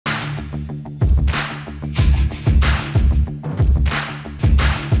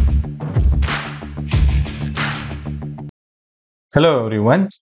Hello everyone.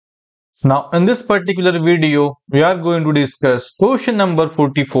 Now in this particular video we are going to discuss question number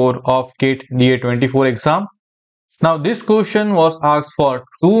 44 of GATE DA24 exam. Now this question was asked for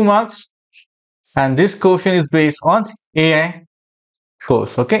 2 marks and this question is based on AI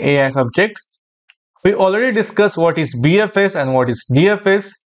course, okay, AI subject. We already discussed what is BFS and what is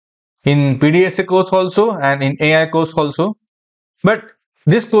DFS in PDSA course also and in AI course also. But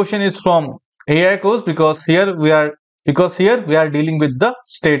this question is from AI course because here we are dealing with the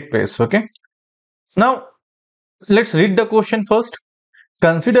state space, okay. Now let's read the question first.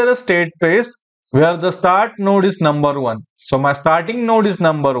 Consider a state space where the start node is number 1. So my starting node is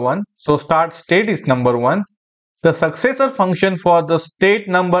number 1. So start state is number 1. The successor function for the state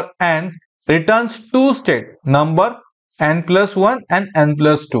number n returns two state number n plus 1 and n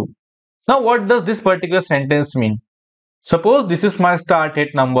plus 2. Now what does this particular sentence mean? Suppose this is my start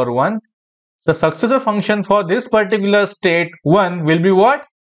state number 1. The successor function for this particular state 1 will be what?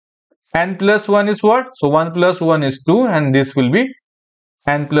 N plus 1 is what? So 1 plus 1 is 2 and this will be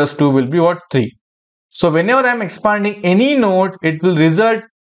n plus 2 will be what? 3. So whenever I am expanding any node, it will result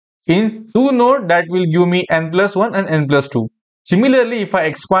in 2 node that will give me n plus 1 and n plus 2. Similarly, if I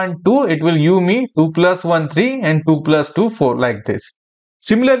expand 2, it will give me 2 plus 1 3 and 2 plus 2 4 like this.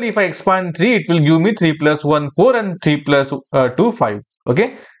 Similarly, if I expand 3, it will give me 3 plus 1 4 and 3 plus 2 5.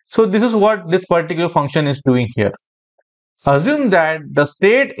 Okay. So this is what this particular function is doing here. Assume that the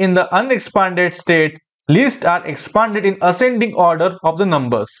state in the unexpanded state list are expanded in ascending order of the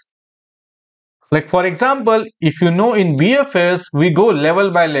numbers. Like for example, if you know in BFS, we go level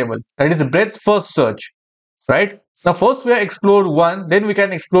by level. That is breadth first search, right? Now first we explore 1, then we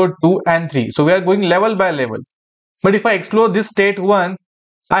can explore 2 and 3. So we are going level by level. But if I explore this state 1,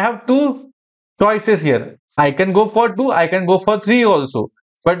 I have 2 choices here. I can go for 2, I can go for 3 also.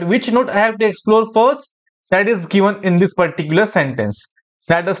 But which node I have to explore first? That is given in this particular sentence.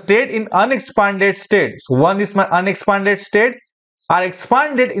 That the state in unexpanded state, so 1 is my unexpanded state, are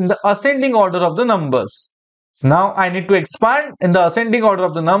expanded in the ascending order of the numbers. Now I need to expand in the ascending order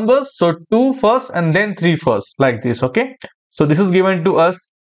of the numbers. So 2 first and then 3 first, like this, okay. So this is given to us.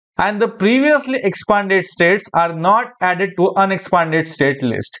 And the previously expanded states are not added to unexpanded state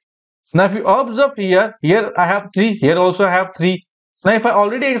list. Now if you observe here I have 3, here also I have 3. Now if I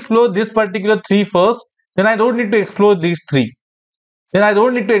already explore this particular 3 first, then I don't need to explore these 3. Then I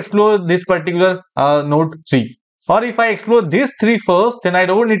don't need to explore this particular node 3. Or if I explore this 3 first, then I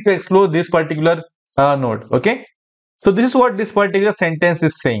don't need to explore this particular node. Okay. So this is what this particular sentence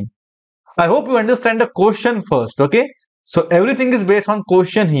is saying. I hope you understand the question first. Okay. So everything is based on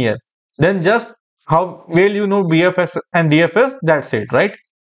question here. Then just how well you know BFS and DFS, that's it, right?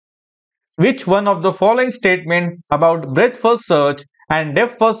 Which one of the following statement about breadth first search and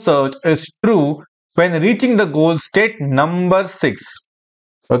depth first search is true when reaching the goal state number 6?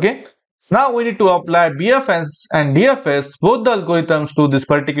 Okay. Now we need to apply BFS and DFS, both the algorithms, to this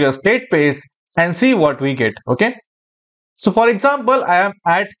particular state space and see what we get. Okay. So for example, I am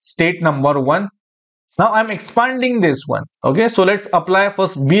at state number 1. Now I am expanding this one. Okay. So let's apply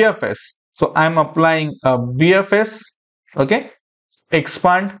first BFS. So I am applying BFS. Okay.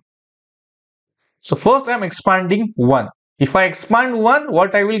 Expand. So first I am expanding 1. If I expand 1,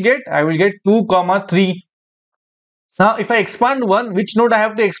 what I will get? I will get 2, 3. Now if I expand 1, which node I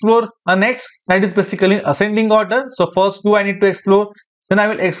have to explore next? That is basically ascending order. So first 2 I need to explore. Then I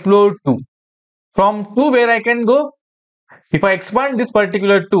will explore 2. From 2 where I can go? If I expand this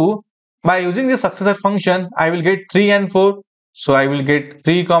particular 2, by using the successor function, I will get 3 and 4. So I will get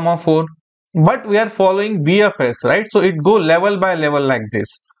 3, 4. But we are following BFS, right? So it go level by level like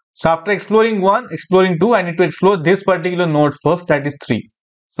this. So after exploring 1, exploring 2, I need to explore this particular node first, that is 3.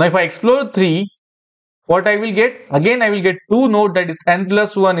 Now if I explore 3, what I will get? Again I will get 2 node, that is n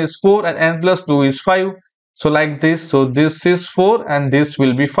plus 1 is 4 and n plus 2 is 5. So like this, so this is 4 and this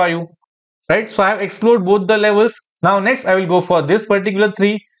will be 5, right? So I have explored both the levels. Now next I will go for this particular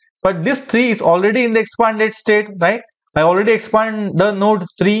 3, but this 3 is already in the expanded state, right? I already expand the node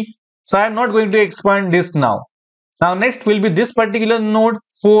 3, so I am not going to expand this now. Now next will be this particular node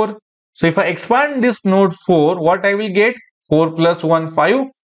 4. So if I expand this node 4, what I will get? 4 plus 1 5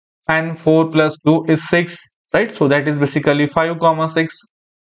 and 4 plus 2 is 6, right? So that is basically 5, 6.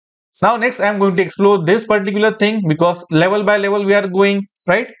 Now next I am going to explore this particular thing because level by level we are going,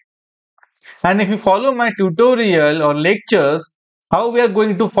 right? And if you follow my tutorial or lectures, how we are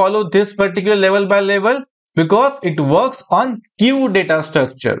going to follow this particular level by level? Because it works on queue data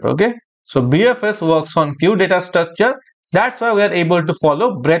structure, okay? So BFS works on queue data structure. That's why we are able to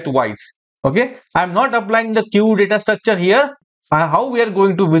follow breadth wise. Okay. I am not applying the queue data structure here. How we are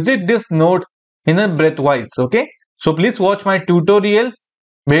going to visit this node in a breadth wise. Okay. So please watch my tutorial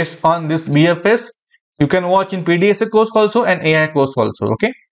based on this BFS. You can watch in PDSA course also and AI course also.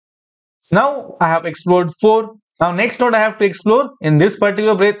 Okay. Now I have explored 4. Now next node I have to explore in this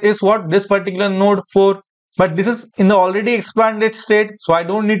particular breath is what? This particular node 4. But this is in the already expanded state, so I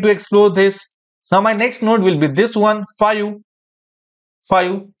don't need to explore this. Now my next node will be this one, 5.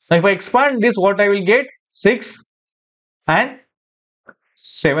 5. Now if I expand this, what I will get? 6 and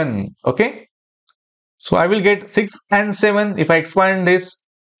 7. Okay. So I will get 6 and 7 if I expand this,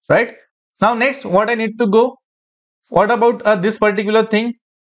 right? Now next, what I need to go? What about this particular thing?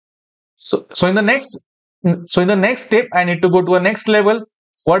 So in the next step, I need to go to a next level.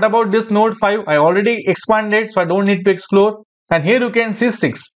 What about this node 5? I already expanded, so I don't need to explore. And here you can see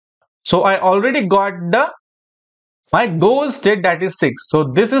 6. So I already got the my goal state, that is 6.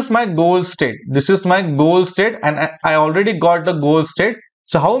 So this is my goal state. This is my goal state, and I already got the goal state.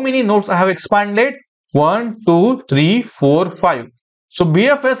 So how many nodes I have expanded? 1, 2, 3, 4, 5. So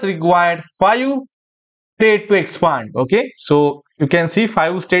BFS required 5 state to expand. Okay, so you can see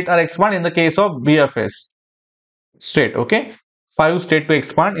 5 state are expand in the case of BFS state. Okay, 5 state to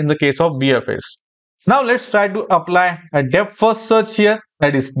expand in the case of BFS. Now let's try to apply a depth first search here,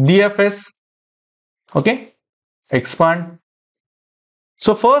 that is DFS. Okay, expand.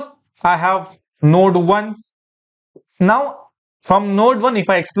 So first I have node 1. Now from node 1, if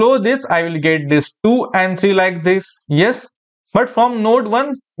I explore this, I will get this 2 and 3 like this. Yes, but from node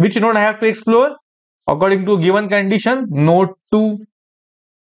 1, which node I have to explore? According to given condition, node 2.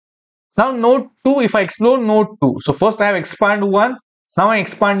 Now node 2, if I explore node 2, so first I have expand 1, now I am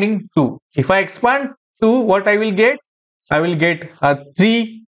expanding 2. If I expand 2, what I will get? I will get a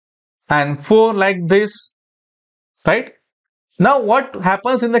 3 and 4 like this, right? Now what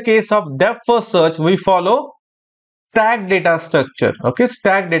happens in the case of depth first search? We follow stack data structure. Okay,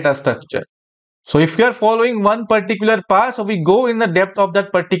 stack data structure. So if we are following one particular path, so we go in the depth of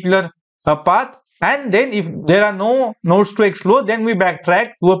that particular path, and then if there are no nodes to explore, then we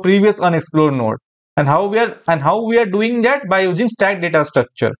backtrack to a previous unexplored node. And how we are doing that? By using stack data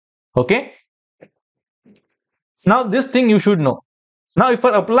structure. Okay. Now this thing you should know. Now if we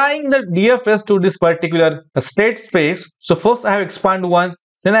are applying the DFS to this particular state space, so first I have expand 1,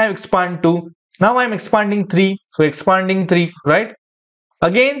 then I have expand 2, now I am expanding 3, so expanding 3, right?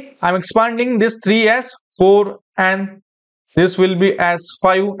 Again I am expanding this 3 as 4, and this will be as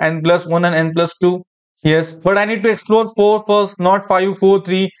 5 n plus 1 and n plus 2. Yes, but I need to explore 4 first, not 5, 4,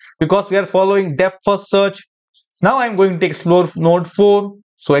 3, because we are following depth first search. Now I am going to explore node 4,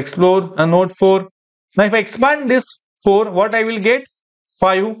 so explore a node 4. Now if I expand this 4, what I will get?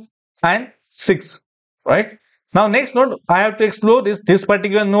 5 and 6, right? Now next node I have to explore this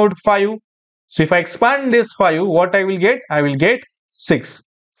particular node 5. So if I expand this 5, what I will get? I will get 6,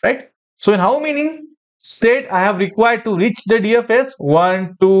 right? So in how many state I have required to reach the DFS?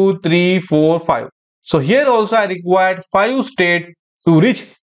 1, 2, 3, 4, 5. So here also I required 5 state to reach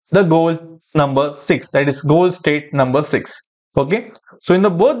the goal number 6, that is goal state number 6. Okay, so in the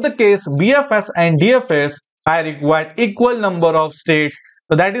both the case BFS and DFS, I required equal number of states.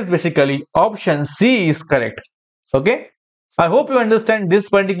 So that is basically option C is correct. Okay, I hope you understand this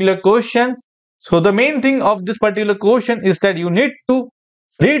particular question. So the main thing of this particular question is that you need to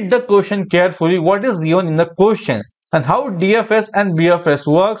read the question carefully, what is given in the question and how DFS and BFS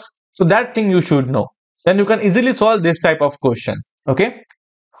works. So that thing you should know. Then you can easily solve this type of question. Okay,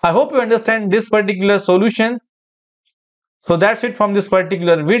 I hope you understand this particular solution. So that's it from this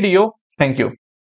particular video. Thank you.